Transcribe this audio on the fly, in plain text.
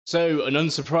So an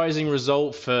unsurprising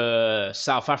result for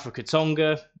South Africa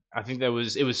Tonga. I think it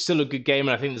was still a good game,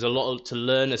 and I think there's a lot to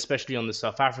learn, especially on the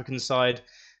South African side,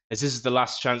 as this is the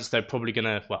last chance they're probably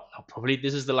gonna. Well, not probably.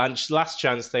 This is the last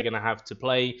chance they're gonna have to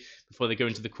play before they go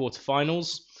into the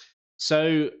quarterfinals.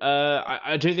 So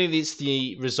I don't think it's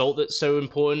the result that's so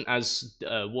important as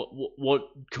what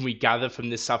can we gather from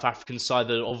this South African side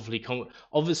that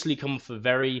obviously come for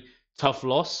very tough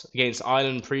loss against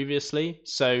Ireland previously.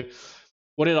 So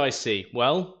what did I see?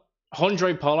 Well,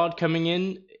 Handre Pollard coming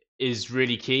in is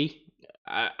really key.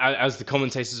 As the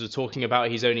commentators were talking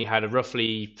about, he's only had a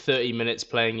roughly 30 minutes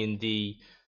playing in the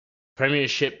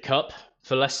Premiership Cup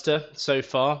for Leicester so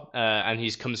far, and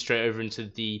he's come straight over into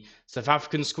the South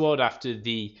African squad after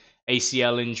the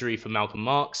ACL injury for Malcolm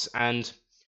Marx. And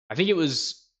I think it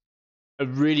was a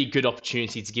really good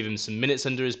opportunity to give him some minutes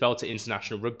under his belt at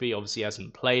international rugby. Obviously, he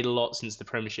hasn't played a lot since the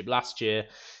Premiership last year,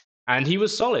 and he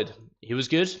was solid. He was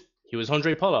good. He was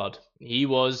Handre Pollard. He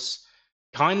was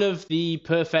kind of the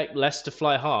perfect Leicester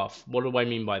fly half. What do I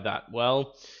mean by that?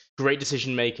 Well, great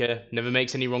decision maker, never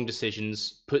makes any wrong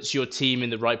decisions, puts your team in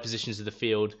the right positions of the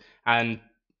field, and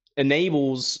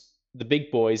enables the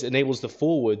big boys, enables the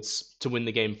forwards to win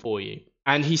the game for you.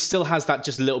 And he still has that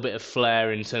just little bit of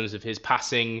flair in terms of his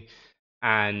passing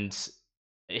and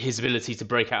his ability to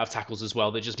break out of tackles as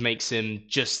well. That just makes him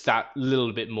just that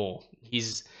little bit more.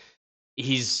 He's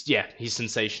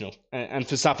sensational. And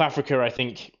for South Africa, I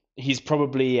think he's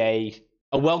probably a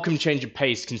welcome change of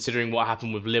pace considering what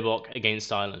happened with Libboks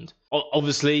against Ireland.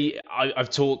 Obviously, I've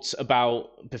talked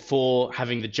about before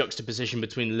having the juxtaposition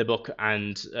between Libboks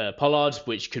and Pollard,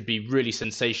 which could be really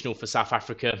sensational for South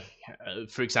Africa.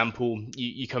 For example,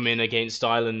 you come in against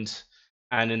Ireland,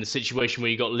 and in the situation where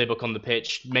you got Libboks on the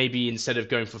pitch, maybe instead of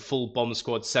going for full bomb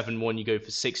squad 7-1, you go for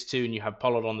 6-2 and you have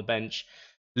Pollard on the bench.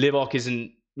 Libboks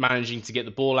isn't managing to get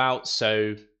the ball out,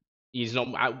 so he's not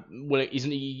out. Well,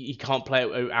 he can't play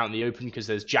out in the open because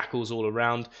there's jackals all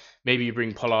around. Maybe you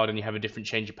bring Pollard and you have a different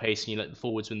change of pace and you let the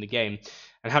forwards win the game.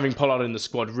 And having Pollard in the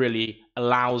squad really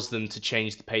allows them to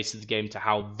change the pace of the game to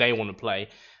how they want to play.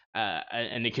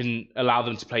 And it can allow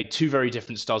them to play two very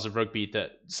different styles of rugby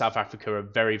that South Africa are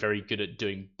very, very good at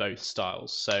doing both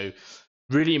styles. So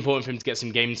really important for him to get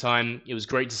some game time. It was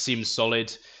great to see him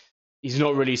solid. He's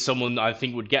not really someone I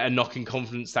think would get a knock in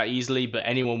confidence that easily, but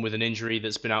anyone with an injury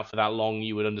that's been out for that long,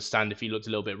 you would understand if he looked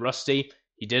a little bit rusty.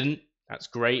 He didn't. That's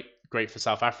great. Great for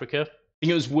South Africa. I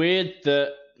think it was weird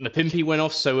that Mapimpi went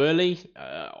off so early.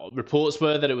 Reports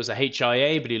were that it was a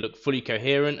HIA, but he looked fully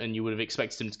coherent and you would have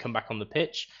expected him to come back on the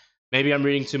pitch. Maybe I'm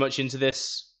reading too much into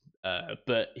this,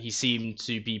 but he seemed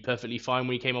to be perfectly fine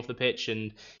when he came off the pitch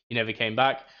and he never came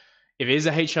back. If it is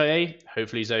a HIA,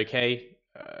 hopefully he's okay.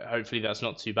 Hopefully that's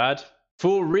not too bad.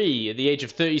 Fourie, at the age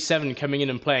of 37, coming in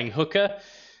and playing hooker.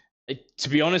 To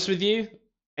be honest with you,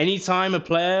 anytime a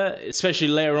player, especially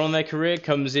later on in their career,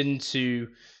 comes into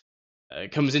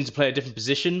play a different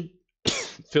position,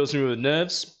 fills me with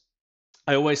nerves.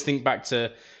 I always think back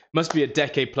to, must be a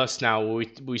decade plus now, where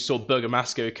we saw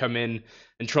Bergamasco come in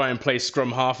and try and play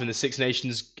scrum half in the Six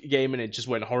Nations game, and it just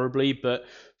went horribly. But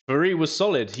Fourie was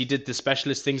solid. He did the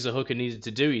specialist things a hooker needed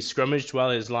to do. He scrummaged well.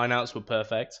 His lineouts were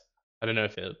perfect. I don't know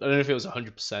if it was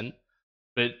 100%,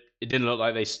 but it didn't look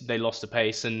like they lost the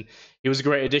pace. And he was a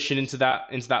great addition into that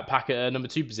pack at number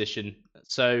 2 position.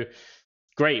 So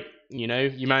great. You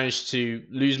managed to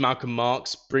lose Malcolm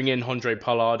Marx, bring in Handre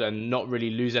Pollard, and not really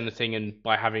lose anything. And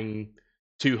by having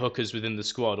 2 hookers within the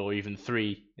squad, or even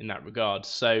 3 in that regard.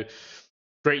 So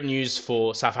great news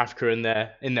for South Africa in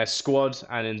their squad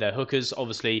and in their hookers.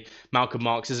 Obviously, Malcolm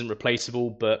Marx isn't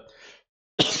replaceable, but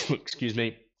excuse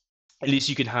me, at least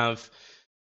you can have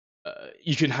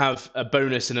a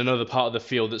bonus in another part of the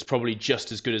field that's probably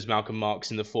just as good as Malcolm Marx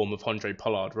in the form of Handre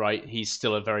Pollard, right? He's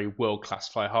still a very world-class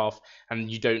fly half, and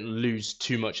you don't lose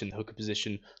too much in the hooker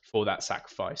position for that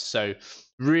sacrifice. So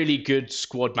really good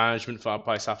squad management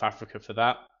by South Africa for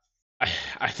that.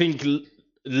 I think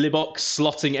Libboks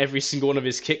slotting every single one of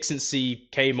his kicks since he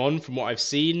came on, from what I've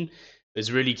seen,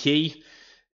 is really key.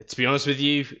 To be honest with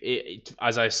you,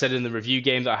 as I said in the review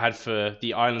game that I had for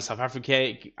the Ireland-South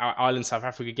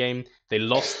Africa game, they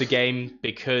lost the game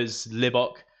because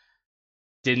Libboks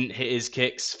didn't hit his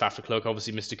kicks. Fafacloak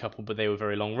obviously missed a couple, but they were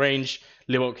very long range.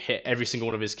 Libboks hit every single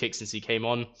one of his kicks since he came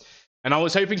on. And I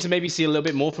was hoping to maybe see a little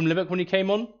bit more from Libboks when he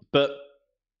came on, but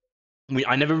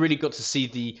I never really got to see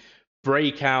the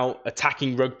breakout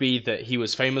attacking rugby that he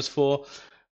was famous for.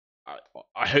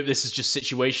 I hope this is just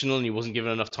situational and he wasn't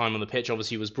given enough time on the pitch.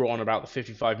 Obviously, he was brought on about the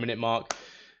 55-minute mark.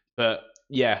 But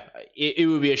yeah, it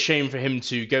would be a shame for him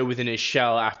to go within his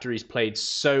shell after he's played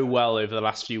so well over the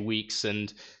last few weeks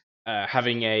and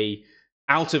having a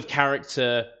out of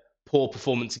character, poor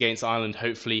performance against Ireland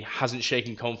hopefully hasn't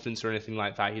shaken confidence or anything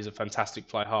like that. He's a fantastic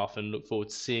fly half and look forward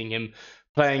to seeing him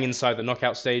playing inside the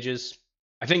knockout stages.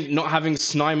 I think not having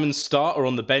Snyman start or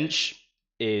on the bench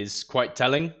is quite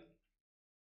telling.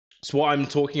 So what I'm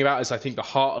talking about is I think the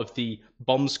heart of the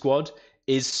bomb squad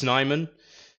is Snyman,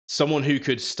 someone who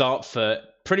could start for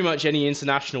pretty much any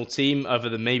international team other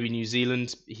than maybe New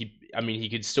Zealand. He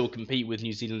could still compete with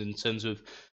New Zealand in terms of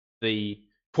the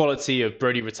quality of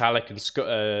Brodie Retallick and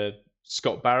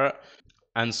Scott Barrett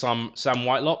and Sam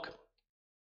Whitelock.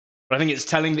 But I think it's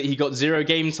telling that he got 0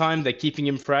 game time. They're keeping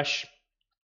him fresh.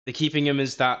 They're keeping him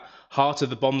as that heart of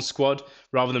the bomb squad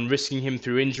rather than risking him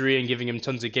through injury and giving him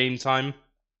tons of game time.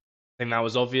 I think that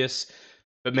was obvious.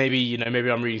 But maybe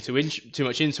I'm reading too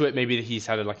much into it. Maybe he's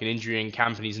had an injury in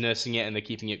camp and he's nursing it and they're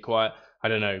keeping it quiet. I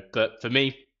don't know. But for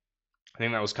me, I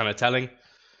think that was kind of telling.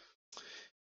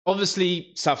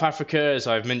 Obviously, South Africa, as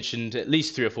I've mentioned at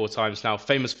least 3 or 4 times now,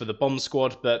 famous for the bomb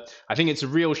squad. But I think it's a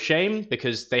real shame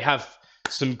because they have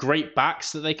some great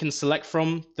backs that they can select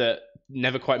from that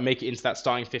never quite make it into that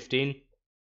starting 15.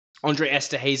 Andre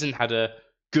Esterhuizen had a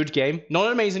good game. Not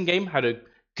an amazing game, had a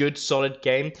good, solid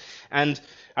game. And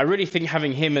I really think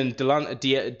having him and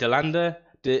Deolanda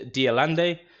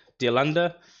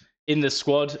in the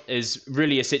squad is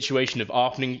really a situation of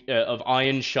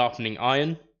iron sharpening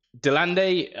iron.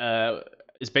 Deolanda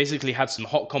has basically had some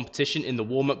hot competition in the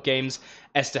warm-up games.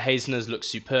 Esterhuizen has looked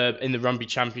superb. In the Rugby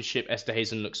Championship,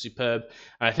 Esterhuizen looks superb.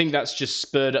 And I think that's just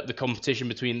spurred up the competition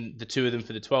between the two of them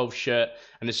for the 12 shirt,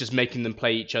 and it's just making them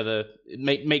play each other.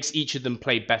 It makes each of them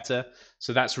play better.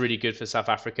 So that's really good for South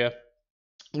Africa.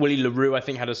 Willie Roux, I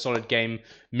think, had a solid game.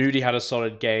 Moodie had a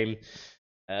solid game.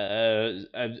 Many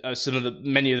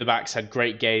of the backs had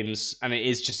great games, and it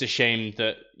is just a shame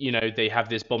that they have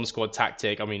this bomb squad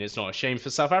tactic. I mean, it's not a shame for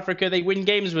South Africa; they win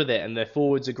games with it, and their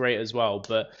forwards are great as well.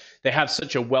 But they have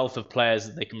such a wealth of players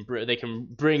that they can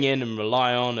bring in and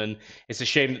rely on, and it's a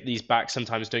shame that these backs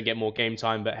sometimes don't get more game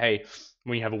time. But hey,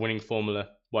 when you have a winning formula,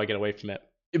 why get away from it?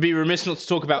 It'd be remiss not to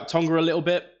talk about Tonga a little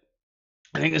bit.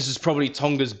 I think this is probably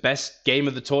Tonga's best game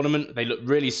of the tournament. They look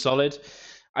really solid.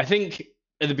 I think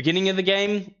at the beginning of the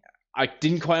game, I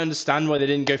didn't quite understand why they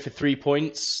didn't go for 3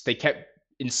 points. They kept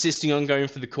insisting on going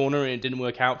for the corner and it didn't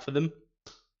work out for them.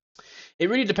 It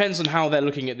really depends on how they're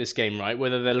looking at this game, right?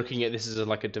 Whether they're looking at this as a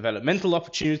developmental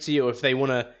opportunity or if they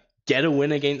want to get a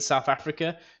win against South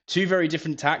Africa. 2 very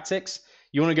different tactics.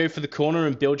 You want to go for the corner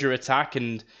and build your attack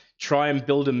and try and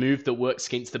build a move that works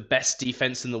against the best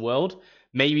defense in the world.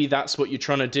 Maybe that's what you're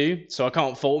trying to do. So I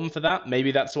can't fault them for that.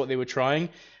 Maybe that's what they were trying.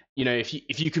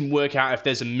 If you can work out if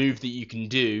there's a move that you can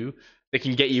do that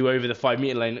can get you over the 5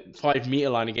 meter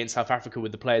line against South Africa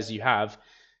with the players you have,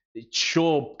 it's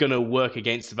sure going to work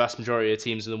against the vast majority of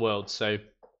teams in the world. So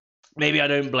maybe I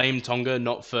don't blame Tonga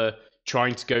not for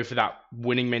trying to go for that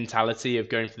winning mentality of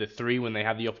going for the 3 when they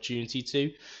had the opportunity to.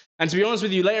 And to be honest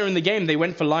with you, later in the game, they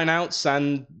went for lineouts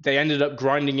and they ended up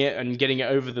grinding it and getting it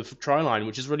over the try line,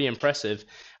 which is really impressive.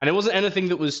 And it wasn't anything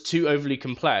that was too overly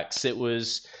complex. It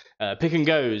was pick and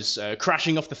goes,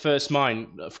 crashing off the first man,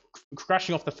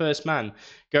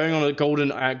 going on a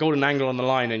golden angle on the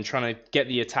line and trying to get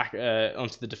the attack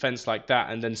onto the defense like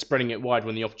that, and then spreading it wide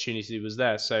when the opportunity was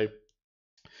there. So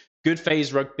good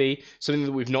phase rugby, something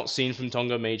that we've not seen from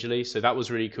Tonga majorly. So that was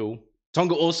really cool.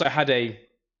 Tonga also had a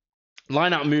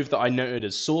line-out move that I noted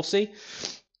as saucy,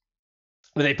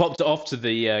 where they popped it off to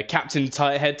the captain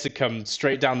tight head to come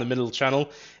straight down the middle channel.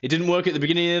 It didn't work at the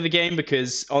beginning of the game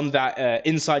because on that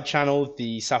inside channel,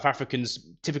 the South Africans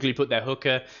typically put their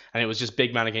hooker, and it was just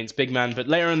big man against big man. But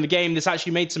later in the game, this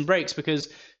actually made some breaks because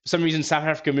for some reason South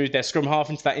Africa moved their scrum half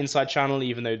into that inside channel,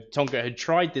 even though Tonga had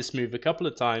tried this move a couple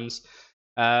of times,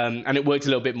 and it worked a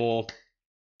little bit more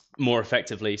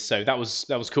effectively. So that was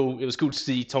cool. It was cool to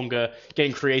see Tonga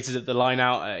getting created at the line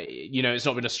out. It's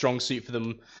not been a strong suit for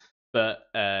them, but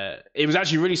it was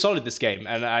actually really solid this game,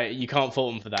 and you can't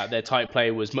fault them for that. Their tight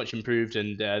play was much improved,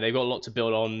 and they've got a lot to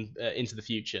build on into the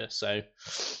future. So,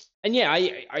 and yeah,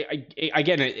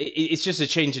 it's just a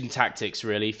change in tactics,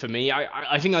 really, for me.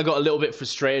 I think I got a little bit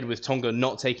frustrated with Tonga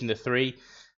not taking the 3.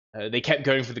 They kept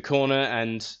going for the corner,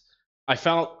 and I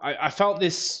felt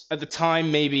this at the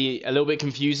time maybe a little bit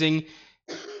confusing.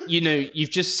 You've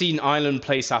just seen Ireland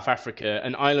play South Africa,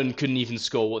 and Ireland couldn't even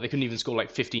score. They couldn't even score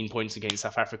 15 points against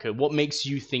South Africa. What makes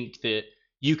you think that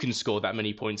you can score that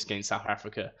many points against South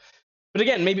Africa? But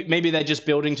again, maybe they're just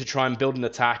building to try and build an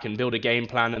attack and build a game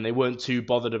plan, and they weren't too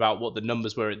bothered about what the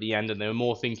numbers were at the end, and they were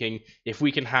more thinking, if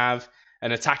we can have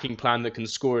an attacking plan that can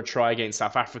score a try against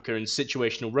South Africa in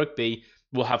situational rugby,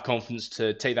 we'll have confidence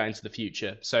to take that into the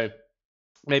future. So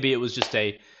maybe it was just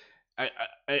a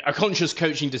a conscious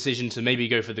coaching decision to maybe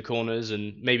go for the corners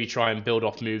and maybe try and build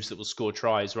off moves that will score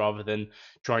tries rather than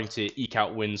trying to eke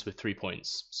out wins with 3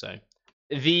 points. So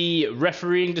the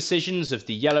refereeing decisions of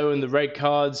the yellow and the red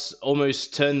cards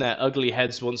almost turned their ugly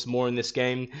heads once more in this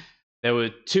game. There were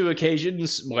 2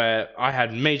 occasions where I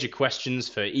had major questions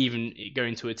for even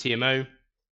going to a TMO.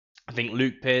 I think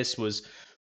Luke Pearce was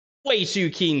way too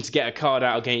keen to get a card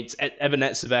out against Eben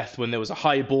Etzebeth when there was a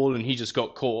high ball and he just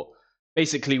got caught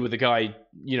basically with the guy,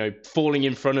 falling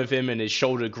in front of him and his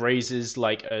shoulder grazes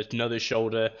like another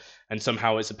shoulder and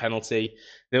somehow it's a penalty.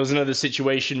 There was another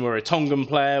situation where a Tongan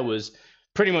player was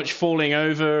pretty much falling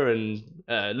over and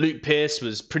Luke Pearce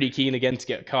was pretty keen again to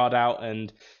get a card out,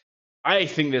 and I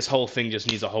think this whole thing just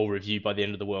needs a whole review by the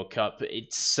end of the World Cup.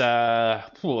 It's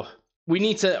we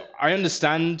need to. I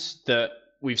understand that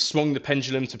we've swung the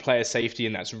pendulum to player safety,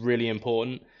 and that's really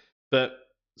important. But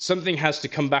something has to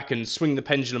come back and swing the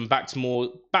pendulum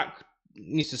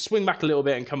needs to swing back a little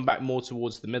bit and come back more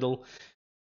towards the middle.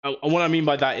 And what I mean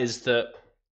by that is that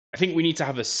I think we need to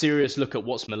have a serious look at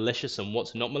what's malicious and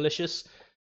what's not malicious.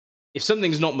 If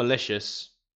something's not malicious,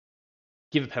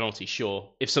 give a penalty, sure.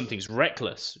 If something's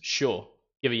reckless, sure,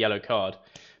 give a yellow card.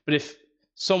 But if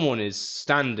someone is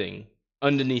standing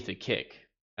underneath a kick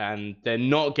and they're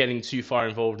not getting too far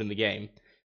involved in the game,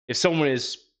 if someone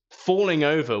is falling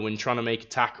over when trying to make a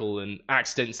tackle and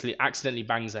accidentally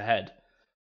bangs their head,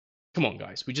 come on,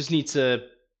 guys. We just need to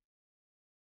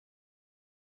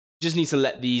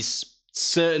let these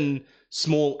certain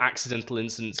small accidental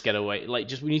incidents get away. We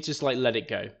need to just let it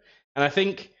go. And I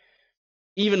think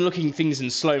even looking things in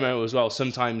slow-mo as well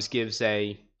sometimes gives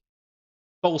a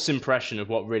false impression of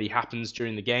what really happens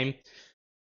during the game.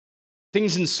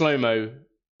 Things in slow-mo,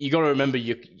 you got to remember,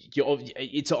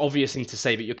 it's an obvious thing to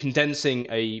say, but you're condensing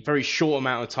a very short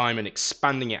amount of time and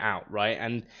expanding it out, right?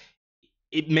 And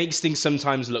it makes things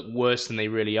sometimes look worse than they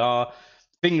really are.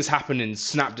 Things happen in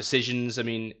snap decisions. I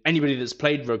mean, anybody that's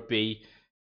played rugby,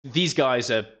 these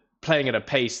guys are playing at a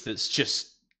pace that's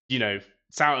just,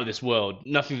 it's out of this world.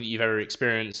 Nothing that you've ever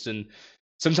experienced. And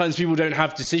sometimes people don't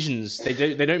have decisions.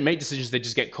 They don't make decisions. They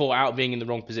just get caught out being in the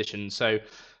wrong position. So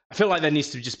I feel like there needs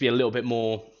to just be a little bit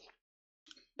more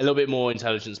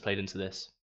intelligence played into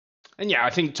this. And yeah, I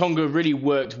think Tonga really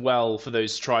worked well for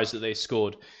those tries that they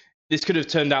scored. This could have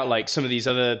turned out like some of these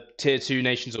other tier 2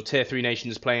 nations or tier 3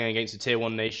 nations playing against a tier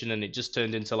 1 nation, and it just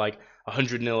turned into like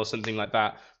 100-0 or something like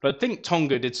that. But I think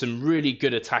Tonga did some really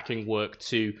good attacking work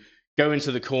to go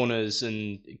into the corners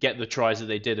and get the tries that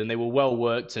they did, and they were well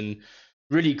worked and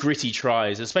really gritty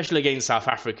tries, especially against South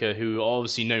Africa, who are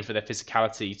obviously known for their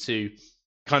physicality, to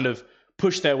kind of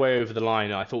push their way over the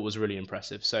line. I thought was really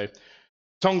impressive. So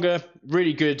Tonga,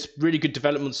 really good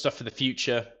development stuff for the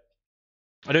future.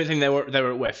 I don't think they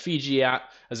were where Fiji at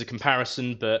as a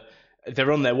comparison, but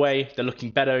they're on their way. They're looking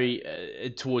better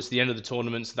towards the end of the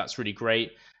tournament, so that's really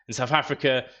great. And South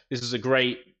Africa, this is a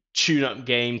great tune-up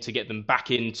game to get them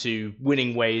back into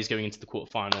winning ways going into the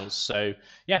quarterfinals. So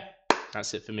yeah,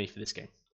 that's it for me for this game.